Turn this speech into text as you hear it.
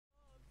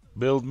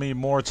Build me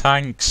more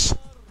tanks.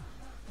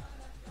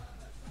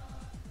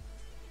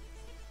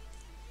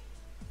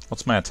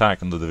 What's my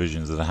attack on the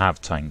divisions that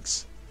have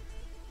tanks?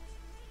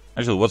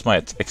 Actually, what's my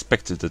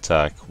expected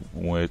attack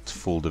with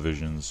full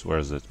divisions? Where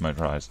is it?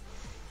 Motorized.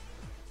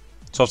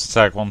 Soft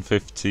attack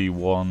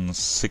 151,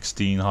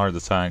 16 hard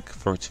attack,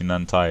 13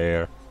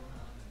 anti-air.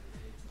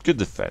 Good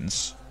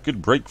defense.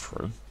 Good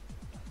breakthrough.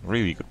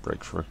 Really good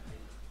breakthrough.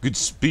 Good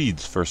speed,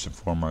 first and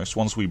foremost.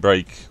 Once we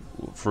break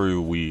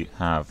through, we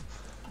have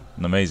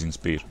an amazing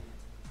speed.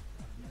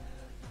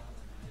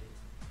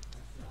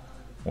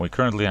 We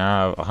currently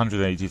have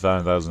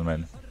 185,000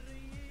 men.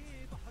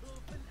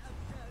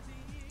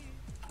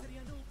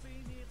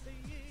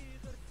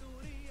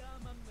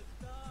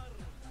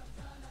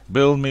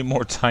 Build me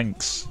more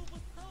tanks.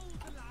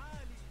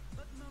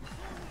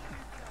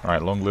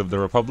 Alright, long live the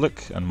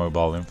Republic and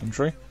mobile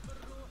infantry.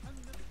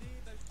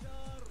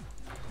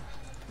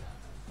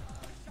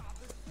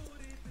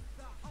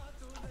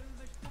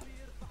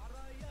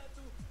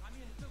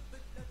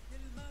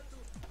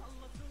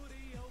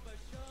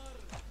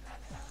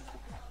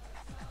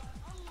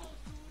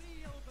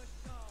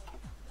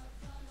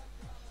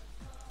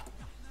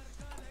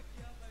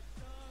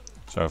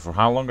 So for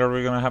how long are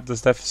we gonna have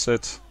this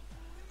deficit?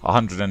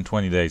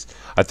 120 days.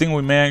 I think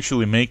we may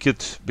actually make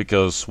it,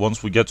 because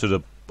once we get to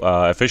the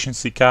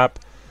efficiency cap,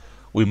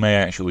 we may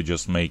actually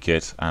just make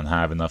it and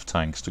have enough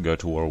tanks to go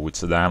to war with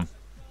Saddam.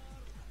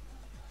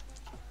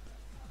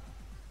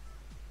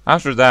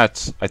 After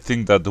that, I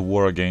think that the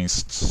war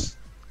against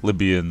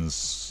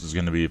Libyans is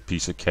going to be a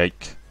piece of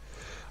cake.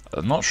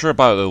 I'm not sure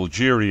about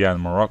Algeria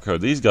and Morocco.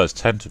 These guys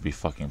tend to be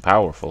fucking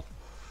powerful.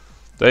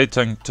 They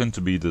tend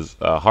to be the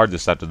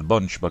hardest out of the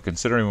bunch, but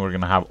considering we're going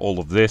to have all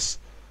of this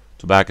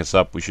to back us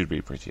up, we should be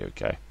pretty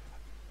okay.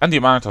 And the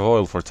amount of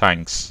oil for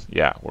tanks,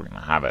 yeah, we're going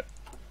to have it.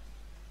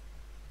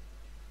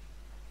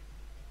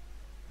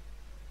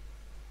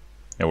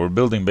 Yeah, we're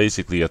building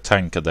basically a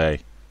tank a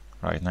day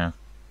right now.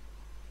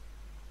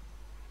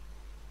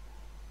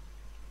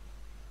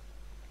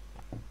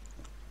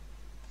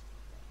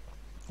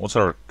 What's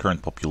our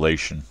current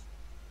population?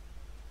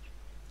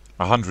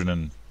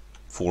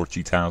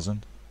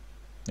 140,000.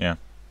 Yeah.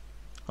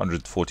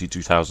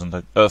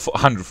 142,000.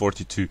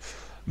 142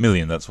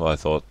 million, that's what I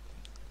thought.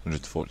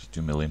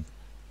 142 million.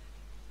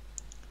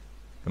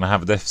 Gonna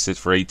have a deficit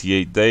for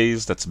 88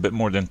 days. That's a bit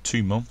more than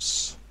 2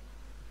 months.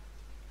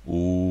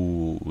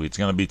 Ooh, it's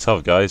gonna be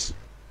tough, guys.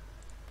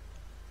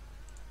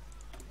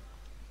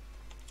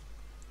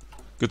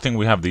 Good thing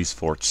we have these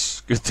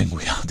forts. Good thing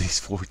we have these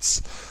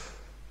forts.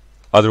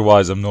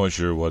 Otherwise, I'm not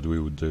sure what we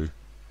would do.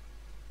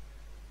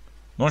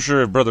 Not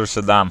sure if Brother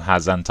Saddam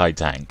has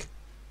anti-tank.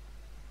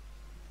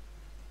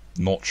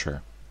 Not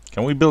sure.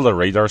 Can we build a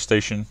radar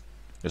station?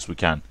 Yes, we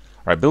can.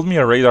 Alright, build me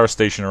a radar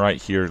station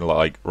right here,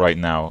 like right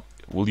now.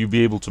 Will you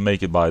be able to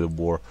make it by the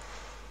war?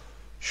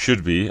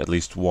 Should be, at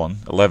least one.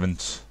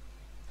 11th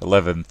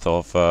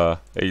of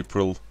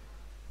April.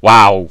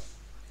 Wow!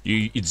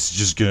 It's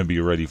just gonna be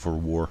ready for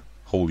war.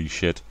 Holy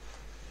shit.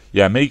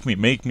 Yeah, make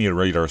me a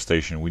radar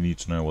station. We need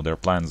to know what their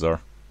plans are.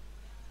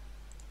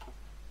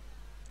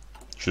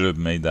 Should have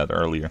made that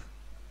earlier.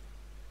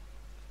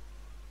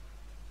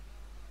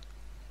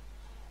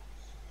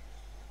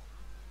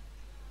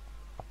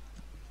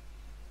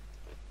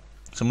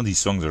 Some of these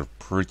songs are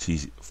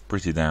pretty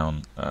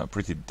darn,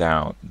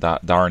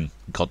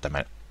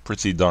 goddammit,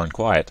 pretty darn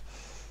quiet.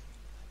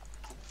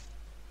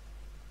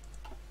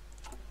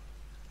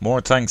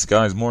 More tanks,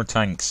 guys, more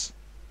tanks.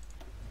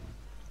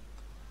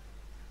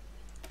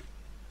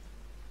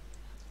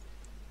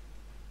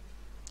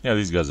 Yeah,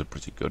 these guys are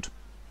pretty good.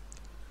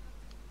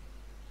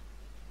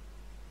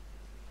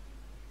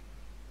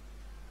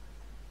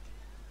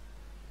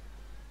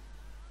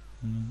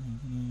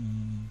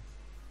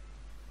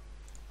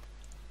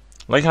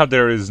 Like how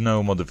there is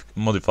no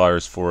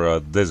modifiers for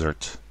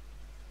desert,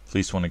 at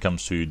least when it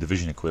comes to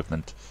division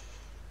equipment.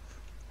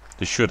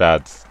 They should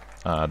add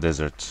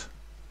desert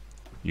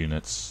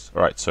units.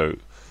 Alright, so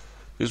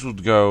this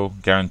would go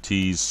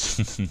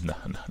guarantees.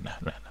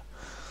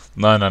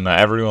 No.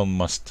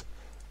 Everyone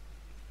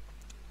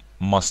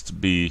must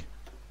be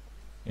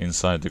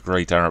inside the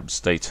Great Arab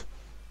State.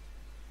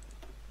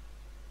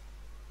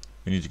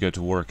 We need to go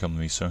to war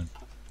economy soon.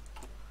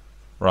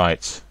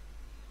 Right.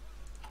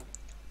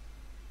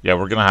 Yeah,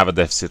 we're gonna have a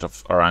deficit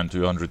of around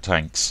 200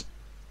 tanks.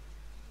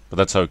 But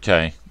that's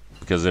okay,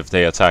 because if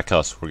they attack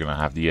us, we're gonna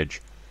have the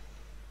edge.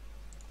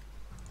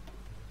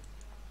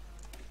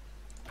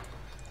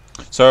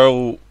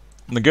 So,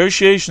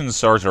 negotiations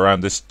start around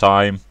this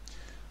time.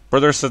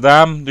 Brother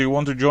Saddam, do you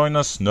want to join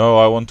us? No,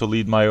 I want to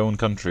lead my own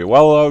country.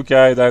 Well,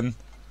 okay then.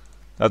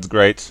 That's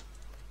great.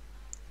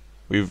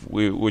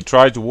 We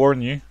tried to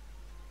warn you. Am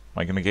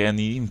I gonna get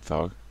any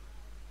info?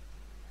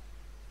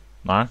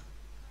 No?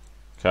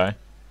 Okay.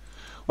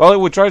 Well,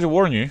 we tried to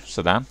warn you,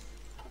 Saddam.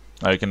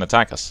 Now you can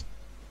attack us.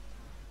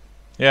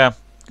 Yeah,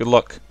 good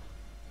luck.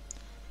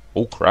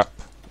 Oh crap.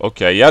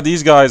 Okay, yeah,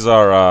 these guys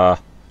are a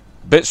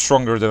bit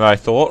stronger than I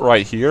thought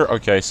right here.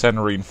 Okay,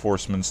 send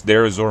reinforcements.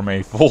 There is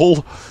Orme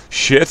full.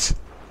 Shit.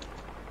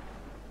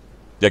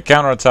 Yeah,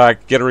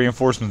 counterattack. Get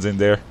reinforcements in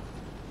there.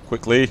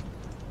 Quickly.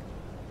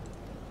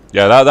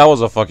 Yeah, that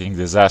was a fucking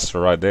disaster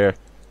right there.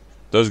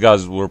 Those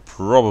guys were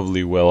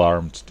probably well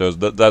armed.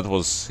 That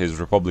was his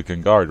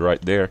Republican Guard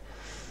right there.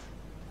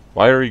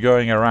 Why are you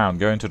going around?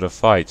 Go into the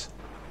fight.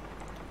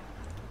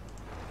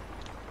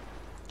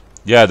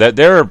 Yeah,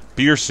 they're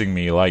piercing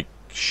me like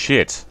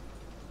shit.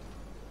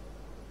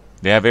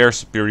 They have air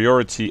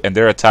superiority and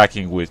they're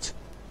attacking with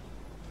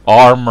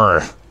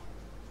armor.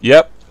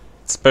 Yep.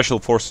 Special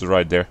forces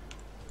right there.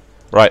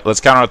 Right, let's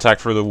counterattack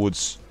through the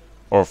woods.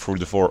 Or through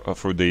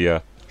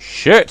the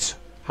shit!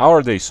 How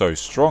are they so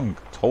strong?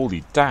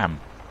 Holy damn.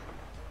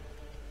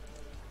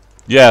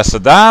 Yeah,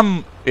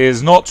 Saddam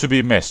is not to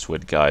be messed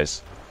with,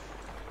 guys.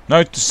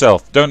 Note to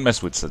self, don't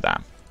mess with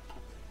Saddam.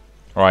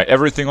 Alright,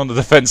 everything on the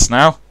defense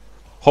now.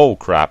 Oh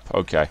crap,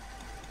 okay.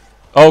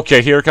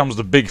 Okay, here comes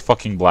the big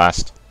fucking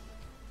blast.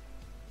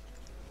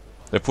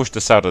 They pushed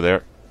us out of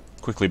there.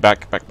 Quickly,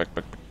 back.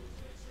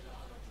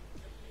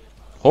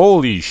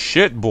 Holy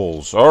shit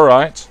balls,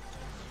 alright.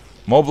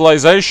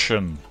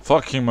 Mobilization.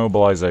 Fucking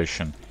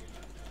mobilization.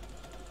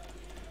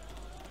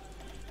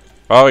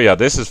 Oh yeah,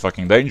 this is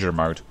fucking danger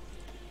mode.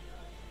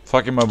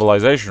 Fucking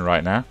mobilization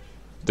right now.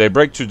 They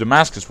break to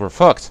Damascus, we're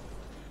fucked.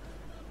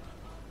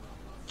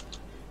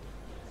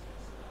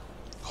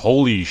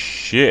 Holy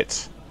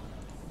shit.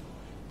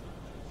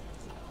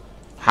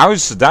 How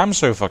is Saddam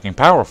so fucking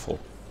powerful?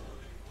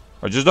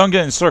 Or just don't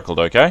get encircled,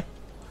 okay?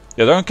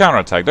 Yeah, don't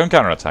counterattack,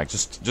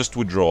 Just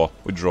withdraw.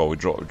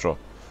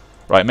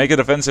 Right, make a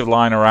defensive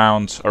line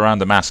around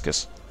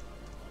Damascus.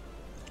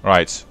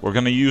 Right, we're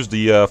gonna use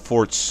the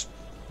forts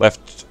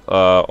left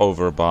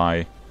over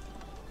by...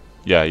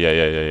 Yeah,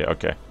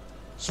 okay.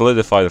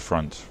 Solidify the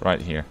front,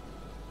 right here.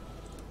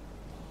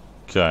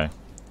 Okay.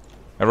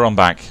 Everyone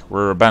back.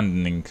 We're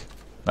abandoning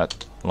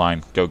that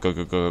line. Go,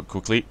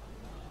 quickly.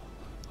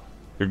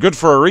 You're good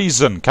for a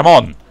reason. Come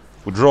on.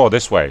 Withdraw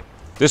this way.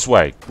 This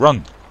way.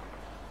 Run.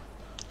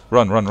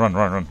 Run.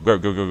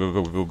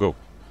 Go.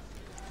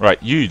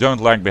 Right, you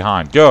don't lag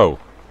behind. Go.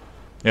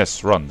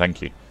 Yes, run.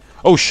 Thank you.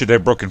 Oh shit, they're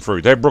broken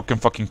through. They're broken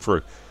fucking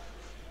through.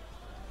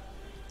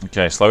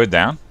 Okay, slow it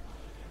down.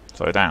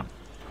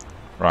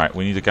 Right,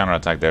 we need to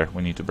counterattack there.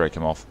 We need to break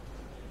him off.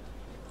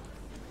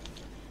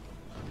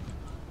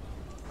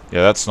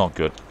 Yeah, that's not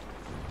good.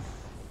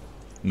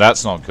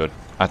 That's not good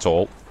at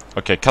all.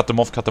 Okay, cut them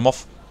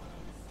off.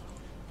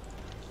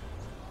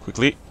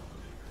 Quickly.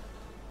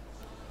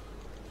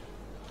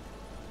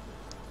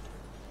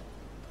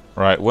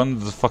 Right, when are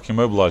the fucking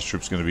mobilized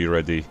troops gonna be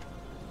ready?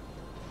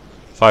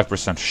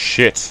 5%.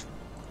 Shit.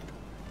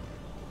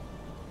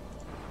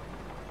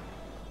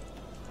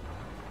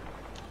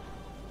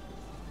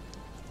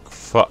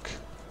 Fuck.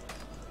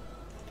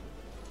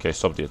 Okay,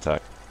 stop the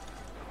attack.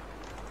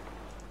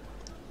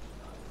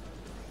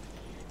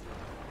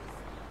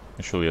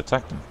 Actually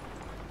attack them.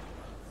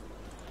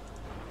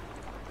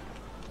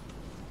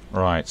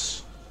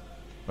 Right.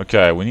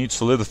 Okay, we need to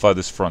solidify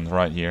this front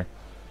right here.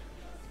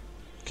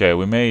 Okay,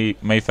 we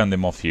may fend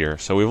them off here.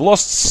 So we've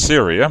lost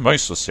Syria,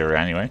 most of Syria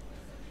anyway.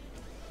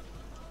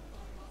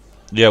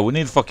 Yeah, we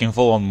need fucking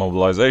full-on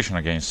mobilization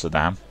against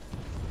Saddam.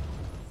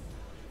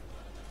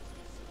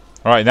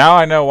 Alright, now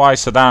I know why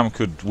Saddam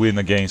could win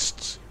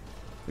against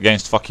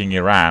fucking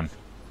Iran.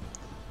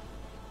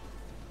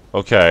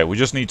 Okay, we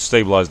just need to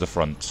stabilize the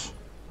front.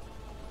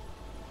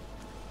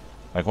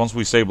 Like, once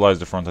we stabilize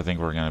the front, I think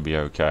we're gonna be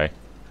okay.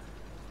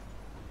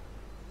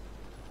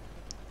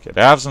 Okay,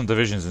 they have some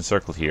divisions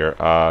encircled here.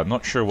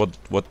 Not sure what...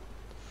 Okay,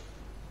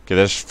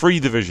 there's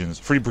 3 divisions,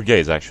 3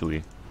 brigades,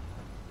 actually.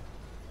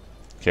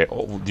 Okay,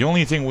 the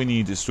only thing we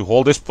need is to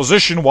hold this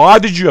position. Why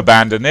did you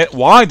abandon it?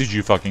 Why did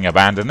you fucking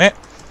abandon it?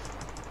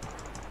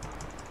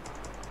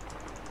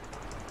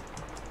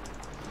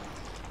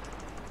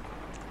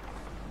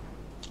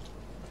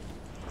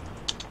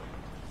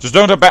 Just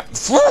don't abandon...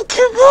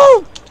 Fucking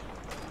go!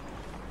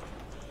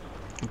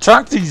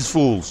 Attack these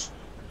fools!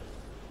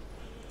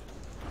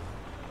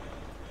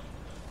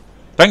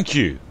 Thank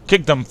you.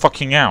 Kick them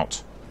fucking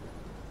out.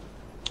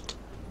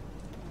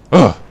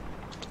 Ugh.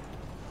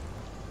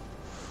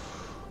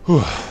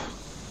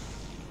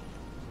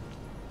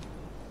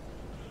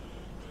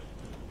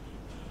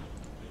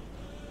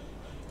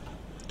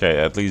 Okay,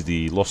 at least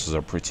the losses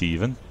are pretty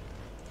even.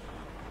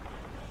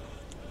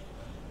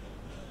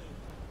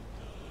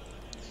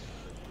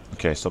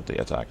 Okay, stop the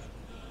attack.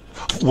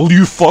 Will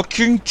you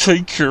fucking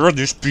take care of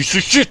this piece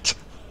of shit?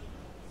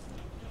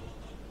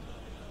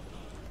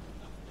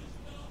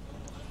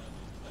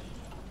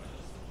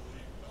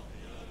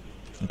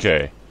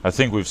 Okay, I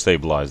think we've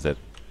stabilized it.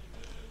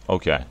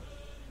 Okay.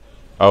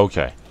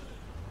 Okay,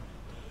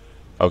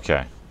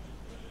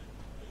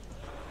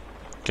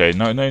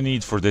 no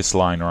need for this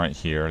line right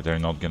here. They're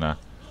not gonna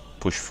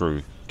push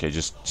through. Okay,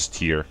 just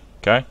here.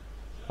 Okay?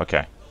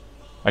 Okay.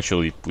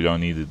 Actually, we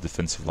don't need the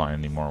defensive line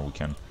anymore. We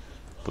can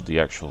put the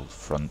actual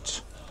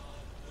front.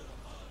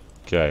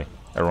 Okay,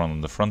 everyone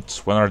on the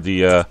front. When are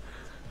the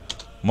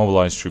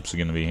mobilized troops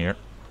gonna be here?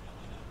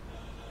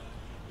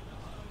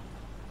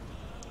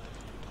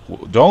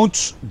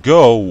 Don't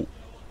go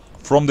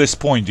from this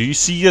point. Do you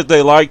see that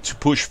they like to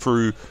push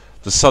through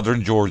the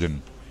southern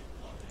Jordan?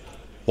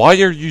 Why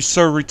are you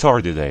so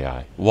retarded,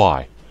 AI?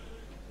 Why?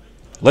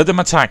 Let them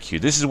attack you.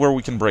 This is where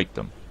we can break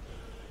them.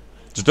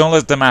 Just don't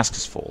let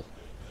Damascus fall.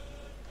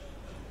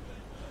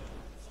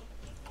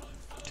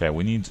 Okay,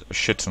 we need a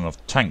shit ton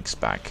of tanks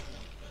back.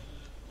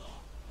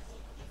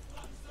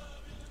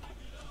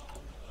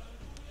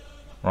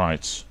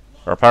 Right.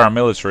 Our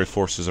paramilitary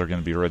forces are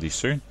going to be ready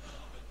soon.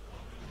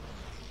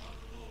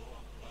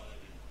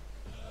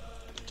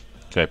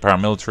 Okay,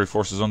 paramilitary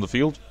forces on the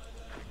field.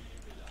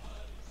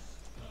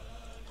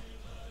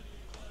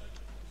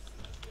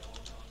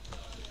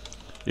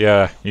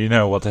 Yeah, you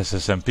know what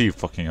SSMP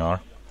fucking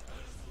are.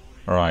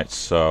 Alright,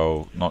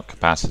 so not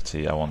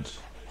capacity, I want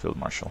field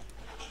marshal.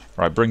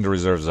 Alright, bring the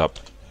reserves up.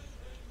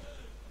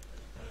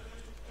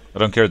 I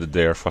don't care that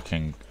they're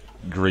fucking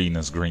green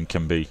as green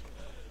can be.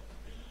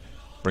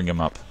 Bring them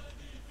up.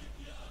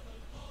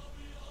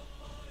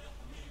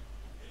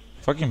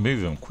 Fucking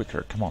move them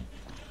quicker, come on.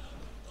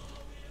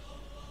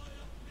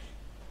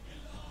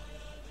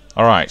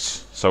 Alright,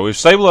 so we've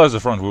stabilized the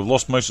front, we've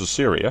lost most of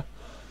Syria.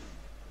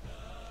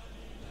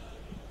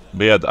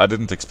 But yeah, I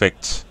didn't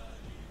expect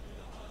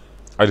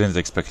for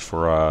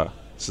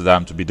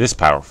Saddam to be this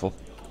powerful.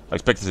 I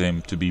expected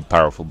him to be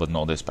powerful, but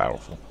not this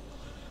powerful.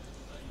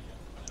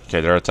 Okay,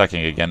 they're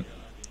attacking again.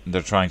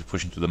 They're trying to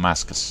push into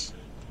Damascus.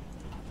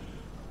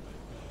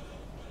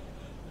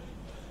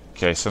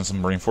 Okay, send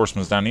some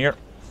reinforcements down here.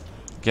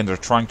 Again, they're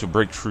trying to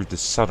break through the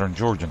southern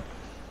Jordan.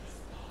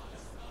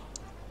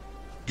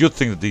 Good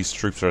thing that these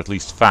troops are at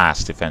least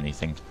fast, if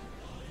anything.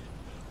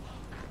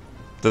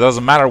 That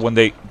doesn't matter when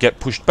they get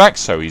pushed back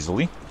so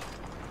easily.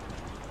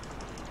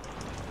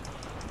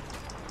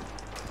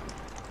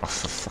 Oh,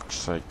 for fuck's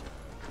sake.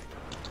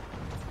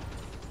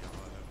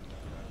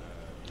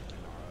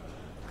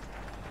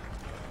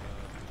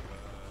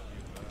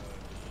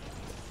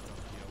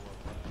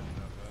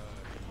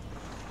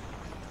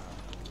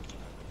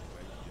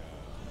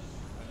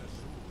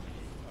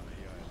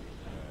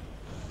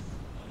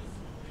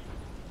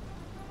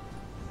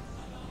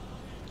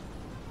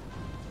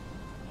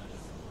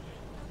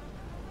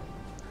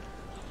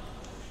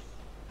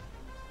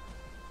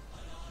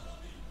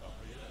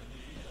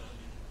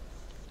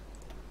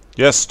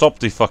 Yes, stop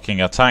the fucking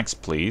attacks,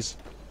 please.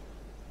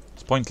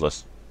 It's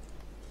pointless.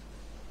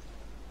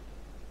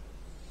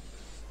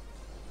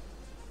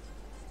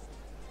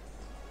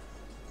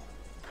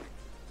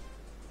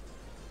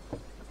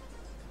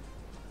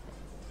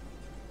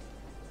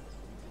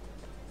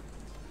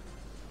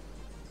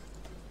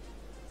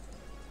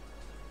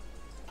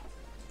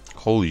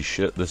 Holy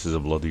shit, this is a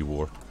bloody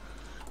war.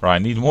 Right, I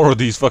need more of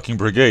these fucking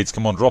brigades.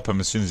 Come on, drop them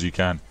as soon as you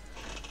can.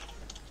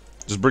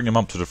 Just bring them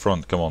up to the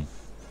front, come on.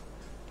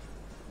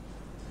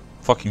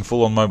 Fucking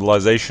full on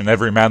mobilization,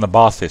 every man a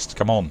Baathist,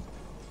 come on.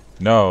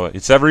 No,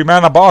 it's every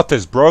man a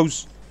Baathist,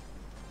 bros.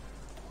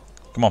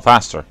 Come on,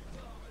 faster.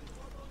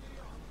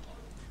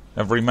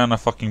 Every man a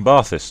fucking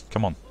Baathist,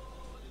 come on.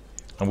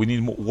 And we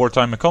need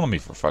wartime economy,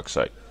 for fuck's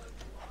sake.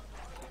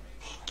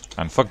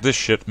 And fuck this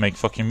shit, make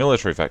fucking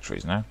military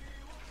factories now.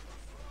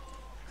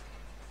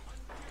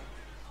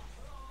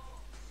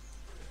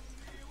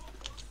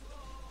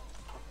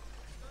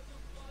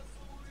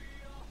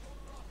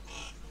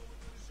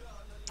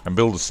 And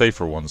build the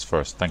safer ones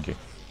first, thank you.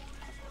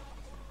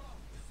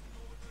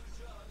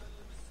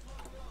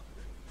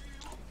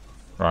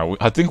 Right,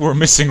 I think we're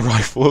missing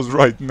rifles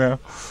right now.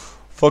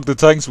 Fuck the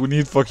tanks, we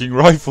need fucking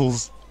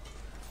rifles.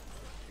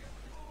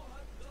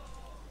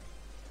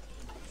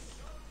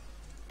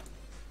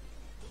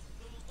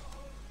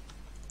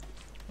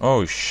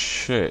 Oh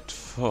shit,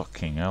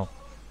 fucking hell.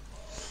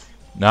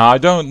 Now I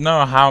don't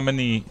know how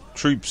many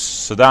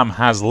troops Saddam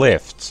has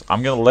left.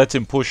 I'm gonna let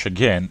him push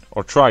again,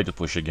 or try to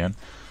push again.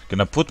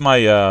 Gonna put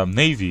my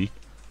navy,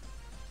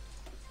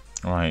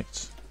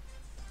 right,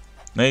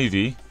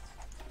 navy,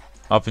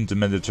 up into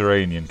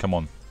Mediterranean, come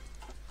on,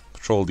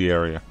 patrol the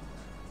area,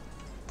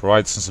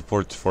 provide some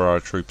support for our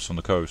troops on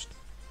the coast.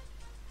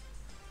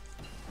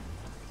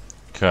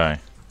 Okay.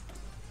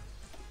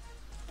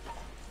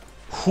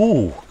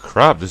 Whew,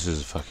 crap, this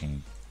is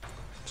fucking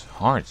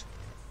hard.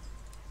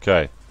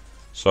 Okay,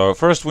 so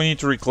first we need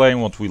to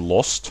reclaim what we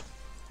lost.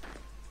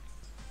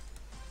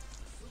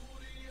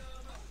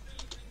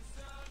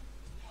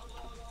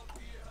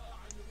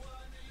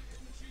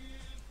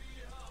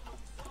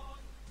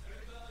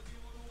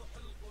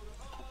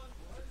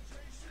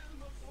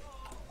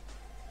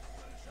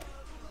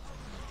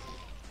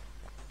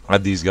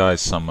 Add these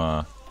guys some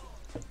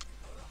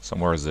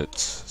where is it?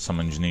 Some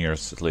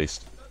engineers at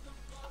least.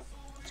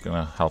 It's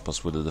gonna help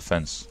us with the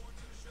defense.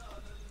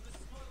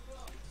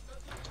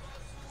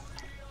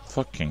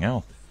 Fucking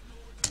hell.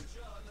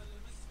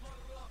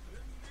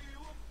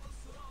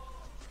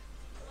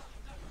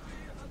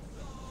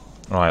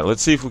 Alright,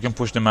 let's see if we can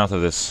push them out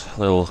of this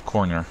little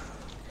corner.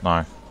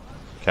 No.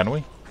 Can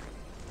we?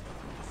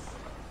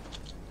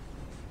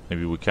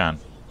 Maybe we can.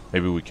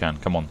 Maybe we can.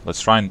 Come on,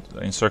 let's try and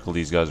encircle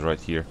these guys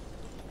right here.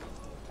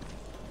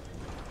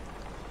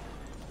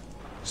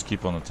 Just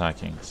keep on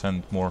attacking.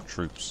 Send more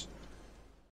troops.